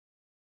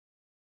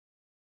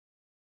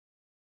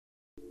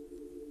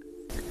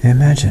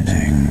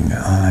Imagining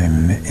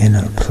I'm in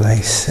a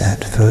place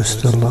at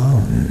first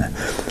alone,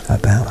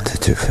 about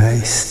to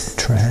face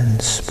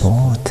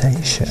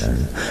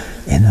transportation,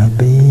 in a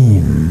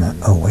beam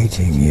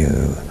awaiting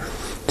you,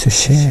 to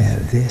share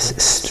this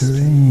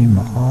stream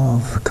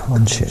of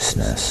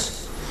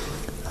consciousness.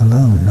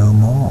 Alone no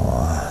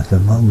more, the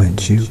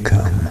moment you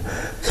come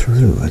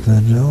through the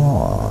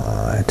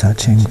door,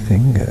 touching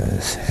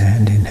fingers,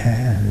 hand in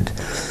hand,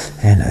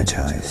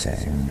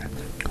 energizing.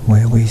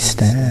 Where we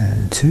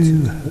stand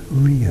to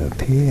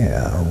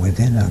reappear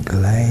within a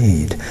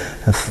glade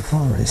of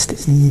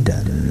forest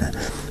Eden,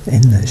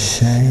 in the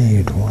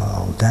shade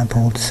while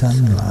dappled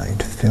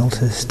sunlight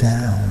filters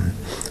down,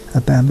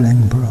 a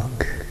babbling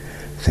brook,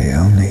 the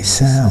only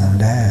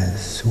sound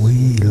as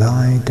we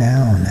lie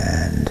down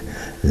and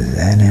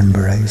then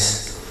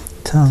embrace,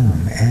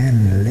 tongue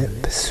and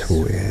lips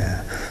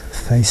we're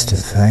face to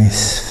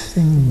face,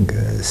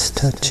 fingers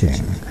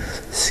touching,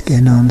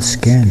 skin on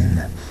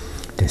skin,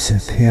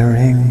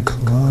 disappearing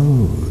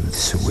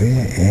clothes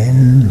we're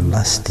in,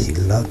 lusty,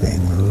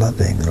 loving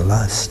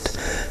lust,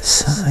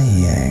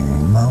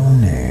 sighing,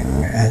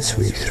 moaning as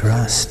we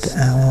thrust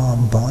our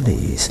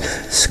bodies,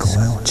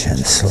 squelch and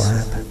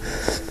slap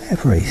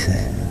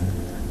everything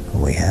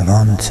we have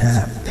on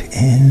tap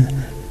in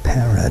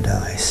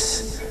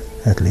paradise.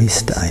 At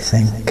least I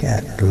think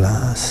at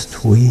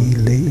last we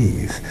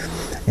leave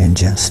in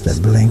just a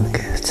blink,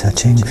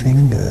 touching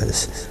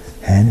fingers,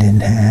 hand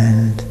in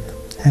hand,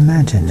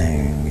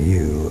 imagining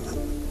you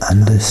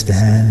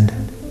understand